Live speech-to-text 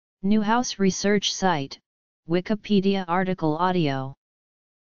Newhouse Research Site, Wikipedia article audio.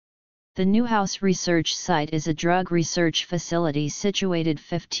 The Newhouse Research Site is a drug research facility situated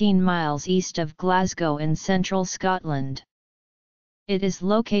 15 miles east of Glasgow in central Scotland. It is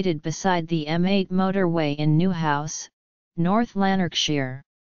located beside the M8 motorway in Newhouse, North Lanarkshire.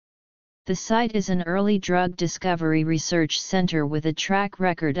 The site is an early drug discovery research centre with a track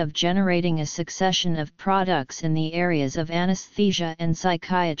record of generating a succession of products in the areas of anaesthesia and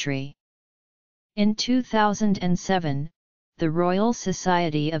psychiatry. In 2007, the Royal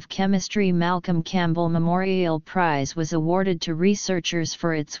Society of Chemistry Malcolm Campbell Memorial Prize was awarded to researchers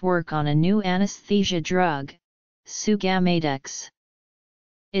for its work on a new anaesthesia drug, Sugammadex.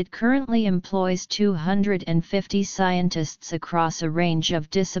 It currently employs 250 scientists across a range of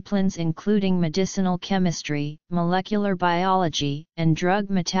disciplines including medicinal chemistry, molecular biology, and drug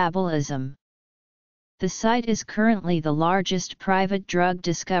metabolism. The site is currently the largest private drug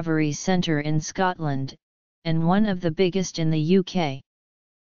discovery centre in Scotland, and one of the biggest in the UK.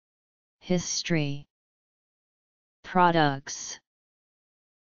 History. Products.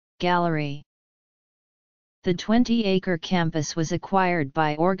 Gallery. The 20-acre campus was acquired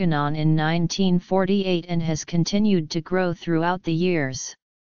by Organon in 1948 and has continued to grow throughout the years.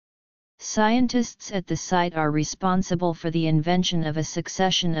 Scientists at the site are responsible for the invention of a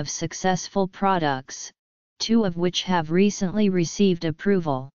succession of successful products, two of which have recently received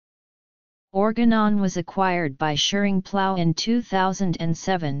approval. Organon was acquired by Schering-Plough in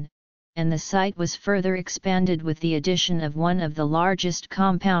 2007, and the site was further expanded with the addition of one of the largest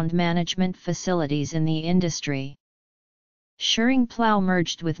compound management facilities in the industry. Schering-Plough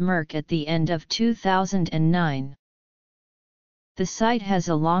merged with Merck at the end of 2009. The site has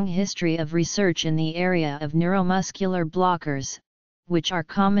a long history of research in the area of neuromuscular blockers, which are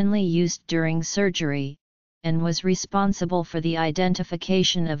commonly used during surgery, and was responsible for the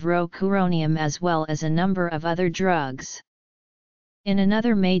identification of rocuronium as well as a number of other drugs. In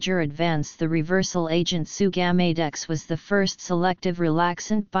another major advance, the reversal agent Sugammadex was the first selective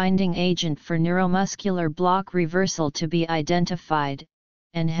relaxant binding agent for neuromuscular block reversal to be identified,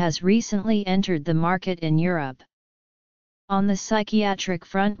 and has recently entered the market in Europe. On the psychiatric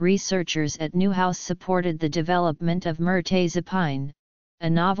front, researchers at Newhouse supported the development of mirtazapine, a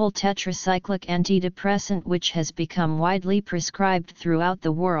novel tetracyclic antidepressant which has become widely prescribed throughout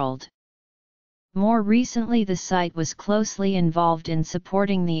the world. More recently, the site was closely involved in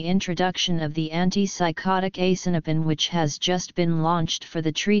supporting the introduction of the antipsychotic acenapin, which has just been launched for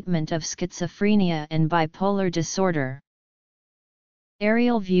the treatment of schizophrenia and bipolar disorder.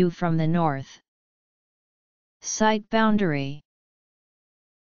 Aerial view from the north. Site boundary.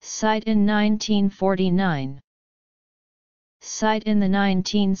 Site in 1949. Site in the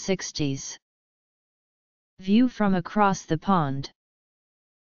 1960s. View from across the pond.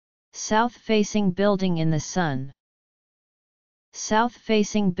 South-facing building in the sun.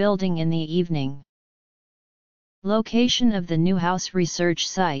 South-facing building in the evening. Location of the Newhouse Research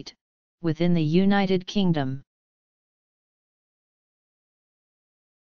Site, within the United Kingdom.